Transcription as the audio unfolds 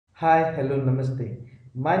Hi, hello, namaste.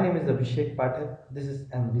 My name is Abhishek Pathak. This is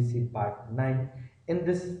MVC Part 9. In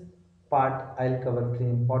this part, I'll cover three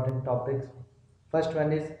important topics. First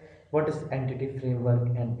one is what is entity framework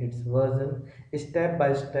and its version, step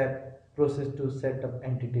by step process to set up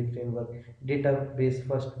entity framework, database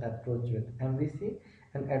first approach with MVC,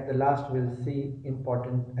 and at the last, we'll see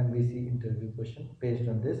important MVC interview question based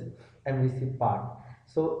on this MVC part.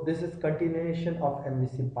 So this is continuation of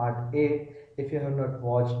MVC part 8. If you have not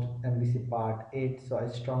watched MVC part 8, so I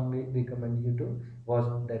strongly recommend you to watch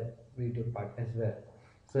that video part as well.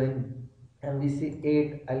 So in MVC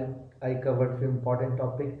 8, I covered few important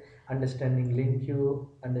topics: understanding link queue,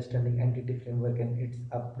 understanding entity framework and its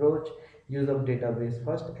approach, use of database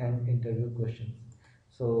first, and interview questions.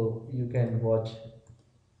 So you can watch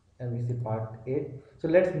MVC part 8. So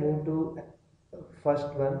let's move to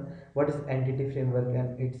first one. What is entity framework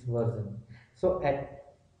and its version? So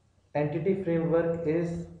entity framework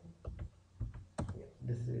is,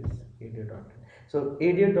 this is ADO.NET. So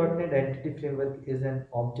ADO.NET Entity Framework is an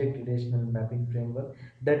object relational mapping framework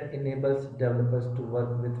that enables developers to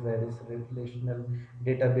work with various relational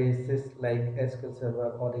databases like SQL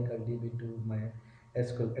Server, Oracle, DB2,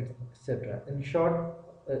 MySQL, etc. In short,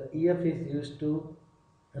 EF is used to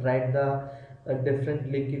write the different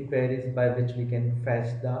linked queries by which we can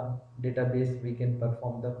fetch the database. We can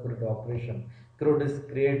perform the CRUD operation. CRUD is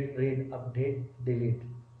create, read, update, delete.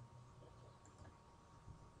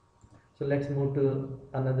 So let's move to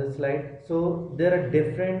another slide. So there are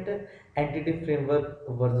different entity framework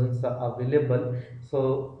versions are available.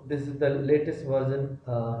 So this is the latest version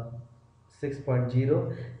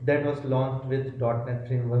 6.0 that was launched with .NET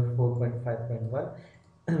Framework 4.5.1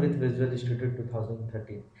 with Visual Studio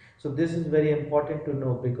 2013. So this is very important to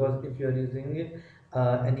know, because if you are using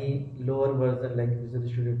any lower version like Visual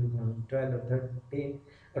Studio 2012 or 13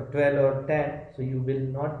 or 12 or 10, so you will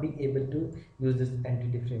not be able to use this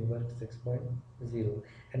entity framework 6.0,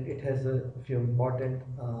 and it has a few important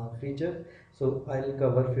features. So I'll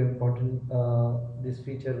cover few important this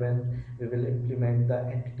feature when we will implement the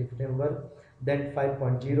entity framework. Then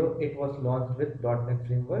 5.0, it was launched with .NET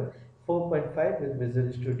Framework 4.5 with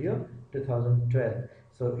Visual Studio 2012.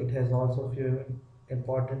 So it has also few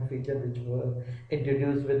important features which were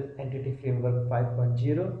introduced with Entity Framework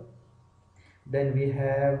 5.0. Then we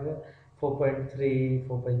have 4.3,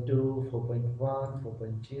 4.2, 4.1,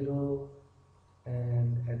 4.0,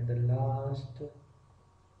 and at the last,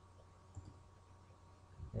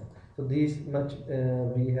 yeah. So these much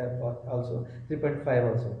we have also 3.5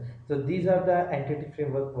 also. So these are the entity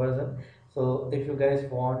framework version. So if you guys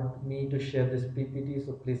want me to share this PPT,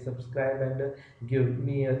 so please subscribe and give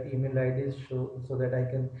me your email ID so that I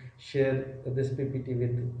can share this PPT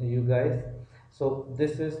with you guys. So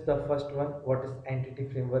this is the first one, what is entity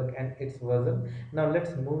framework and its version. Now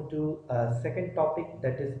let's move to second topic,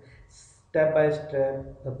 that is step by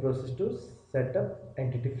step the process to set up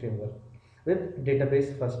entity framework with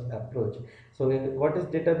database first approach. So what is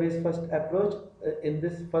database first approach? In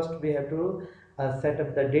this, first we have to set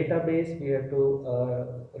up the database, we have to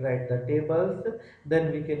write the tables,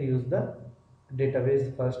 then we can use the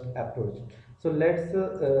database first approach. So let's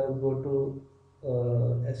go to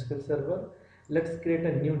SQL Server. Let's create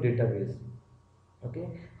a new database. Okay,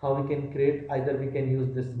 how we can create? Either we can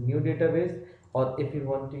use this new database, or if you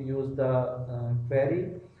want to use the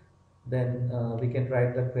query, then we can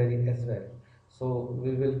write the query as well. So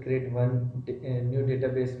we will create one new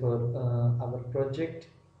database for our project.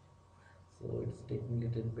 So it's taking a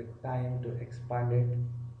little bit time to expand it.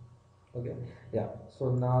 Okay, yeah. So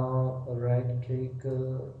now right click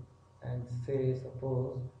and say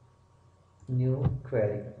suppose new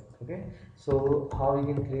query. Okay, so how we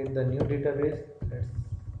can create the new database? Let's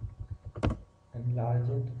enlarge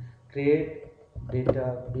it. Create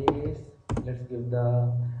database. Let's give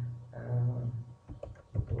the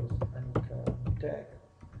suppose tag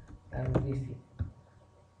MVC.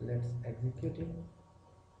 Let's execute it.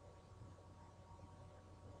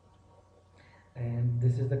 And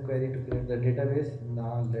this is the query to create the database.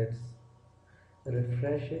 Now let's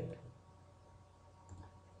refresh it.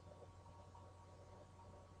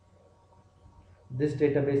 This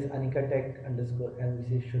database Anika tag underscore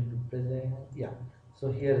MVC should be present. Yeah.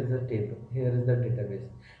 So here is the table. Here is the database.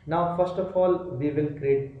 Now first of all, we will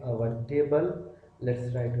create one table.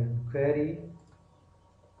 Let's write one query.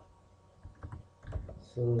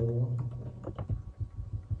 So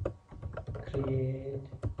create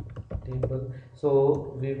table.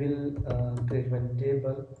 So we will create one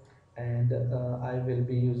table, and I will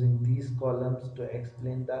be using these columns to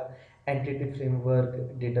explain the entity framework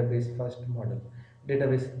database first model,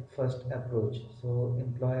 database first approach. So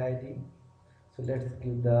employee ID, So let's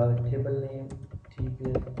give the table name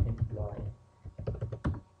table employee.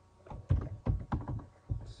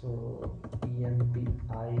 So empid,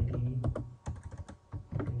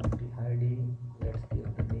 let's give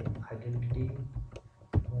the name identity,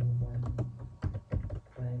 one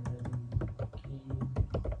primary key,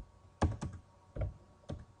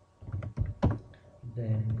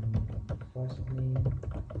 then first name,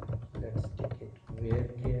 let's take it where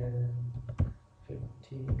care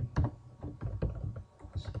 50,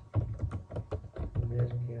 where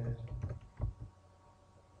care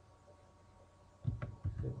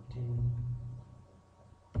 50,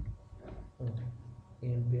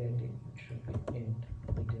 empid, it should be int,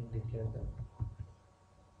 we didn't declare the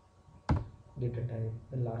data type,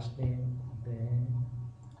 the last name, then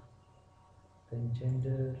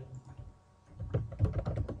gender,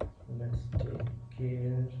 let's take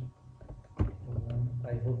care one.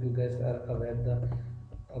 I hope you guys are aware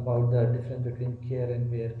about the difference between care and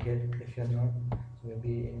where care. If you're not, so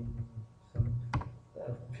maybe in some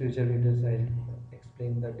future videos I'll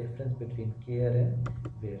explain the difference between care and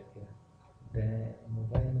where care. Then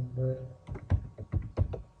mobile number,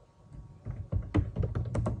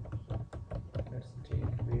 let's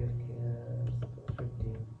take where care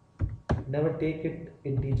 15. Never take it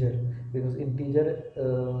integer, because integer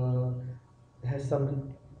has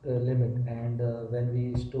some limit, and when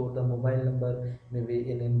we store the mobile number, maybe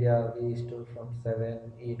in India we store from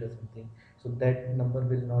 7 8 or something, so that number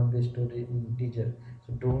will not be stored in integer.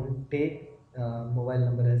 So don't take mobile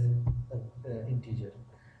number as integer.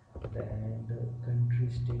 And country,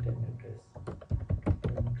 state and address.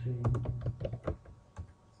 Country,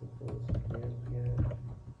 suppose here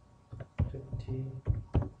 50,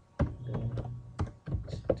 then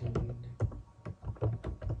state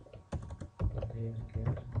here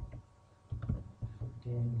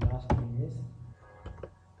 15, last name is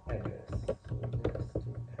address. So let's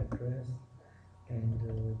take address, and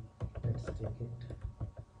let's take it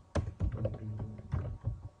maybe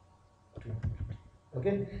 200.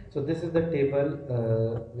 Okay, so this is the table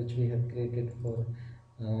which we have created for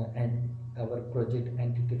and our project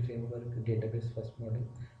entity framework database first model.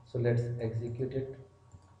 So let's execute it.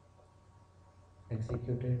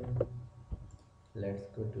 Let's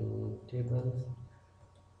go to tables,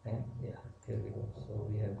 and yeah, here we go. So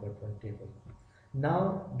we have got one table.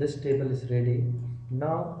 Now this table is ready.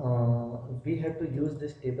 Now we have to use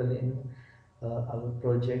this table in our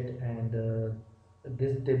project, and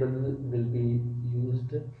this table will be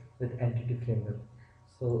used with entity framework.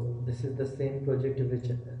 So this is the same project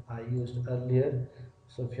which I used earlier.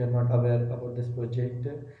 So if you are not aware about this project,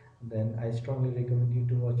 then I strongly recommend you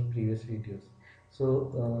to watch previous videos.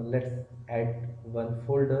 So let's add one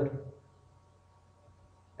folder,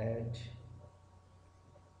 add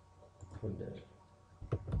folder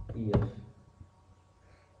ef.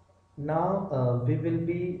 Now we will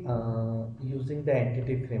be using the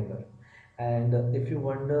entity framework, and if you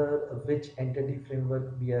wonder which entity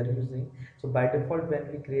framework we are using, so by default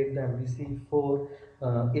when we create the MVC4,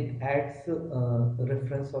 it adds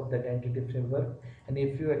reference of that entity framework, and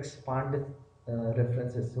if you expand it,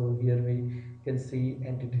 references, so here we can see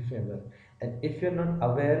entity framework. And if you're not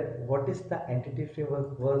aware what is the entity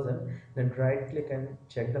framework version, then right click and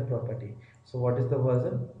check the property. So what is the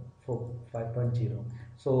version? For 5.0.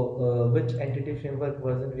 So which entity framework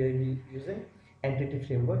version we are using? Entity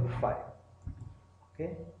framework 5.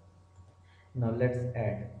 Okay, now let's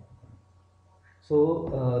add.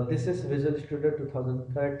 So this is Visual Studio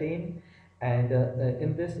 2013, and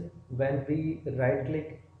in this, when we right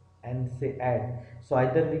click and say add, so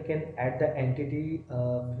either we can add the entity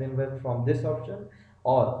framework from this option,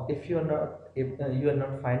 or if you are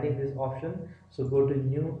not finding this option, so go to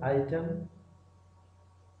new item,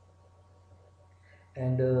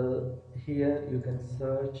 and here you can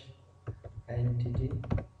search entity.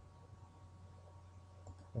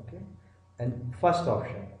 Okay, and first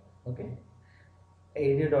option, okay,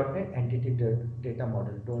 AD.NET entity data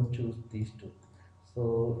model, don't choose these two.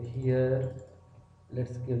 So here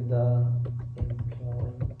let's give the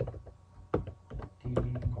employee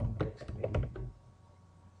DBContext, maybe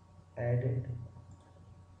add it.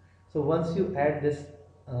 So once you add this,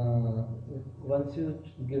 once you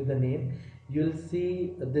give the name, you'll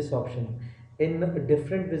see this option. In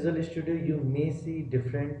different Visual Studio, you may see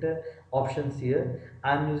different options here.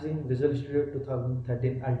 I'm using Visual Studio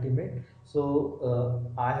 2013 Ultimate, so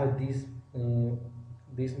I have these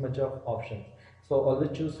much of options. So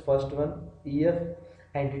always choose first one, EF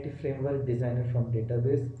Entity Framework Designer from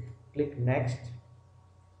Database. Click Next.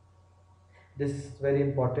 This is very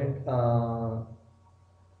important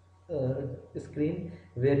screen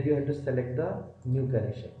where you have to select the new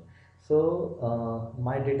connection. So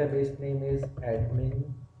my database name is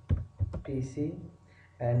admin PC,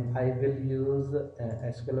 and I will use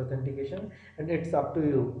SQL authentication, and it's up to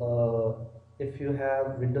you. If you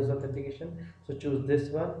have Windows authentication, so choose this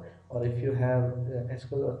one, or if you have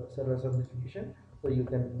SQL Server authentication, so you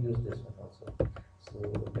can use this one also. So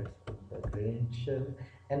let's put the credential,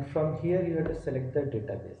 and from here you have to select the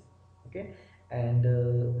database. Okay, and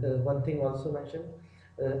one thing also mentioned,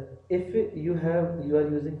 uh, if you are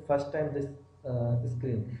using first time this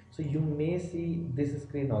screen, so you may see this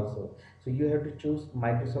screen also. So you have to choose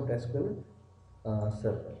Microsoft SQL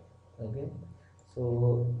Server. Okay,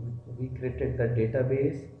 so we created the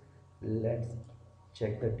database. Let's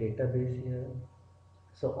check the database here.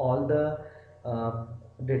 So all the uh,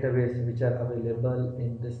 database which are available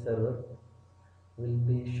in this server will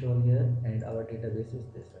be shown here, and our database is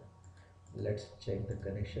this one. Let's check the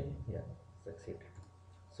connection. Yeah, succeeded.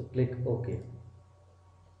 So click OK.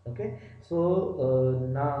 Okay, so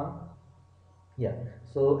now, yeah,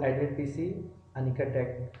 so admin PC Anika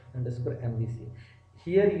tag underscore MVC.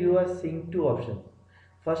 Here you are seeing two options.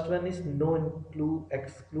 First one is no include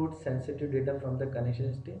exclude sensitive data from the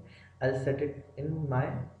connection string. I'll set it in my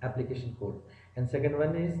application code. And second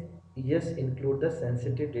one is yes, include the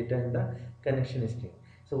sensitive data in the connection string.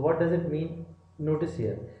 So what does it mean? Notice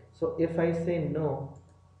here. So if I say no,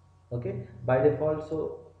 okay, by default,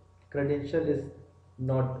 so credential is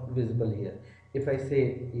not visible here. If I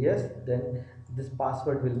say yes, then this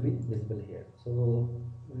password will be visible here. So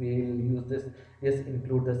we'll use this yes,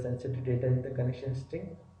 include the sensitive data in the connection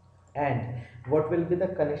string. And what will be the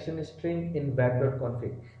connection string in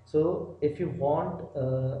web.config? So if you want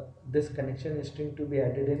this connection string to be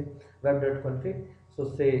added in web.config,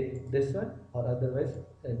 so say this one, or otherwise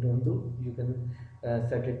don't do, you can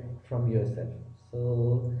set it from yourself.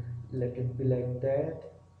 So let it be like that.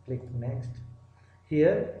 Click next.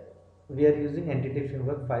 Here we are using entity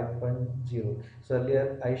framework 5.0. So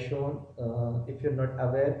earlier I shown, if you're not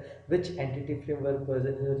aware which entity framework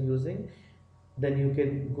version you are using, then you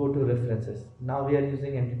can go to references. Now we are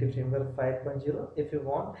using entity framework 5.0. If you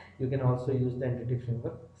want, you can also use the entity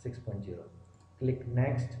framework 6.0. Click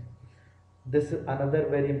next. This is another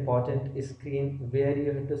very important screen where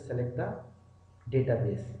you have to select the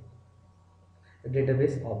database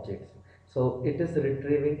objects. So it is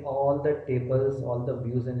retrieving all the tables, all the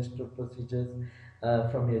views and store procedures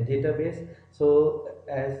from your database. So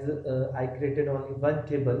as I created only one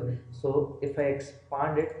table, so if I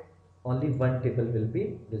expand it, only one table will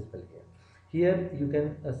be visible here. Here you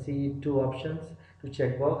can see two options to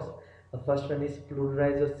checkbox. The first one is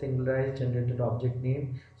pluralize or singularize generated object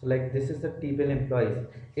name. So like this is the table employees.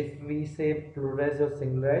 If we say pluralize or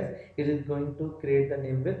singularize, it is going to create the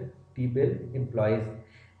name with table employees.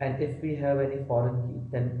 And if we have any foreign key,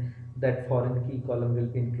 then that foreign key column will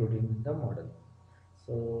be included in the model.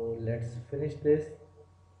 So let's finish this.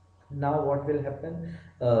 Now what will happen,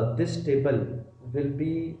 this table will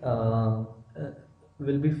be uh, uh,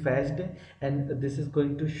 fetched, and this is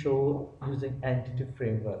going to show using entity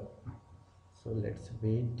framework. So let's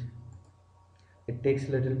wait. It takes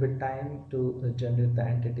a little bit time to generate the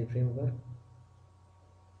entity framework.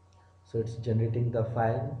 So it's generating the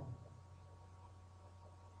file,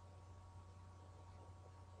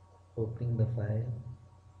 opening the file.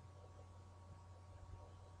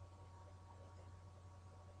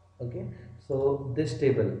 Okay, so this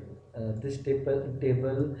table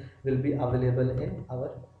will be available in our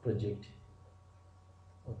project.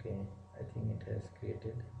 Okay, I think it has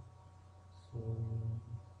created. So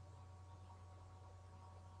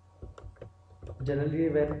generally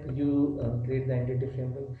when you create the entity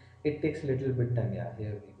framework, it takes a little bit time. Yeah,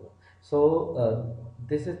 here we go. So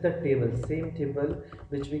this is the table, same table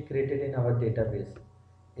which we created in our database.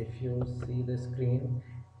 If you see the screen,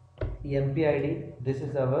 empid, this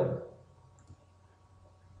is our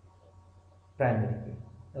primary key.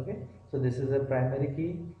 Okay, so this is a primary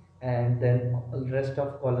key, and then rest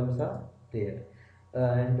of columns are there.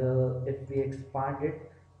 And if we expand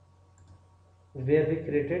it, where we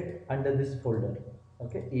created under this folder,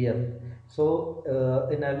 okay, ef. So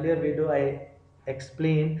in earlier video I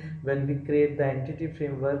explained, when we create the entity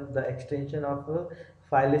framework, the extension of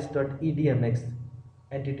file is .edmx,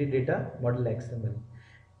 entity data model xml.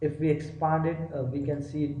 If we expand it, we can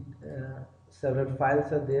see several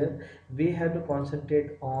files are there. We have to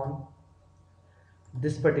concentrate on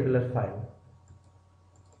this particular file,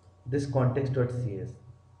 this context.cs.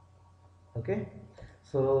 Okay,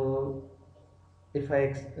 so if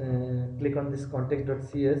I click on this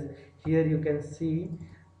context.cs, here you can see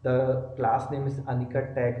The class name is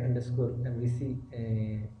Anika tag underscore MVC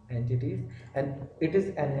entities, and it is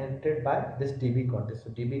inherited by this DBContext. So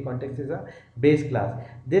DBContext is a base class.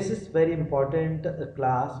 This is very important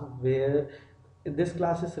class where this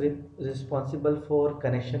class is responsible for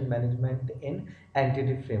connection management in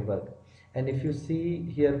entity framework. And if you see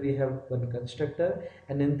here, we have one constructor,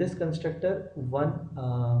 and in this constructor one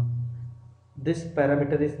this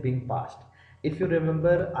parameter is being passed. If you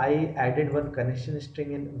remember, I added one connection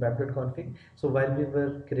string in web.config. So while we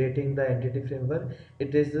were creating the entity framework,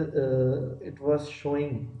 it was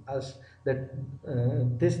showing us that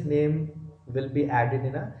this name will be added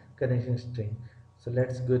in a connection string. So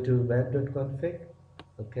let's go to web.config.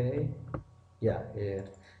 Okay, yeah, here.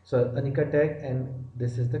 So Anika tag, and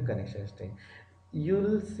this is the connection string.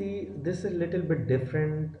 You'll see this is a little bit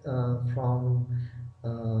different from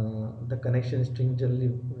the connection string generally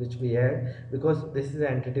which we add, because this is an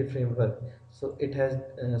entity framework, so it has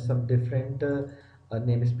some different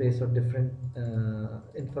namespace or different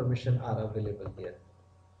information are available here.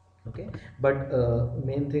 Okay, but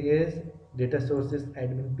main thing is data sources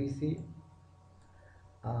admin PC,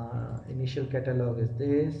 initial catalog is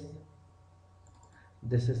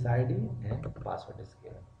this is ID, and password is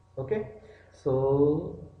given. Okay,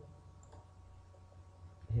 so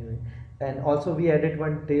here, and also we added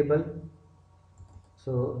one table.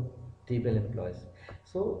 So table employees.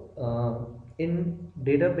 So in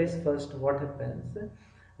database, first what happens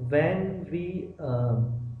when we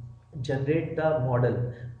generate the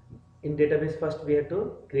model in database, first we have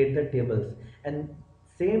to create the tables, and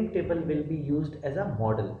same table will be used as a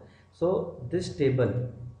model. So this table,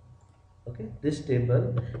 okay, this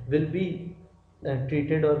table will be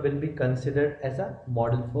treated or will be considered as a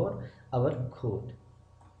model for our code.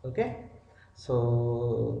 Okay,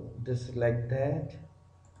 so this is like that,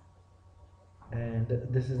 and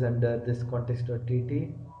this is under this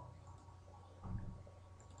context.tt.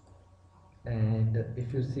 And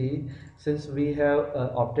if you see, since we have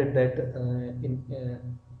opted that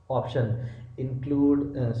in option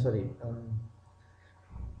include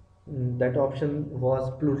that option was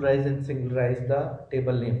pluralize and singularize the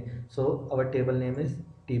table name. So our table name is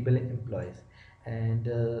table employees. And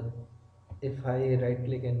if I right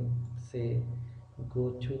click and say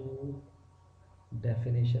go to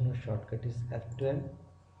definition, or shortcut is F12,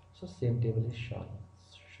 so same table is shown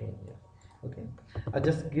here. Okay, I'll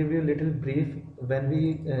just give you a little brief. When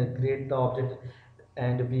we create the object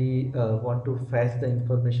and we want to fetch the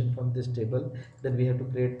information from this table, then we have to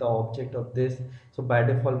create the object of this. So by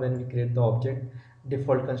default, when we create the object,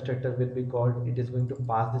 default constructor will be called, it is going to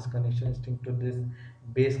pass this connection string to this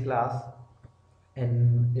base class.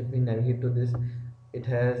 And if we navigate to this, it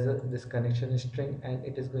has this connection string, and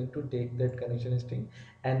it is going to take that connection string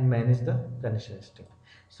and manage the connection string.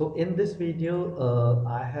 So in this video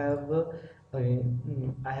I have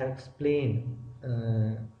explained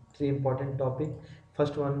three important topics.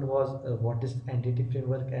 First one was what is entity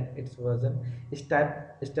framework and its version,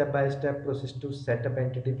 step by step process to set up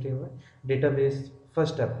entity framework, database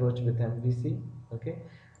first approach with MVC. Okay,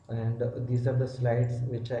 and these are the slides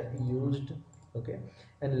which I used. Okay,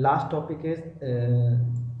 and last topic is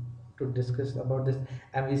to discuss about this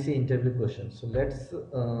MVC interview question. So let's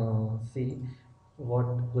see what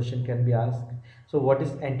question can be asked. So what is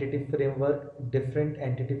entity framework, different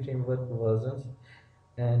entity framework versions,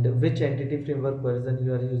 and which entity framework version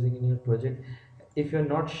you are using in your project. If you're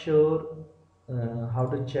not sure how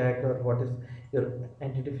to check or what is your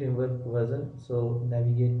entity framework version, so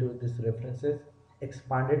navigate to this references,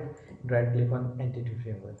 expand it, right click on entity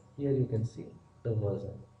framework. Here you can see the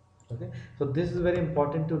version. Okay, so this is very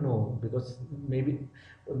important to know, because maybe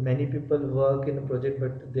many people work in a project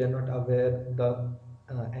but they are not aware the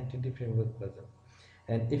entity framework version.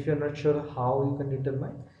 And if you're not sure how you can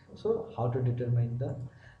determine, so how to determine the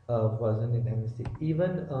version in MVC.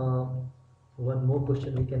 Even one more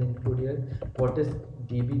question we can include here, what is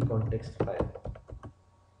DBContext file,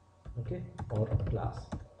 okay, or class.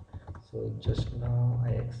 So just now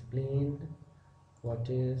I explained what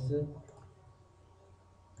is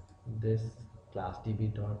this class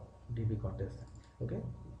DBContext. Okay,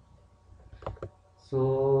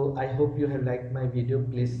 so I hope you have liked my video.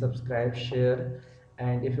 Please subscribe, share,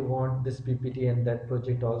 and if you want this PPT and that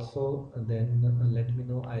project also, then let me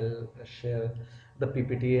know. I'll share the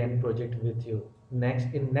PPT and project with you.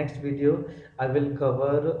 Next video I will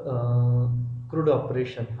cover CRUD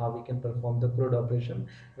operation, how we can perform the CRUD operation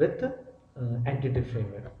with entity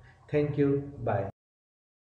framework. Thank you, bye.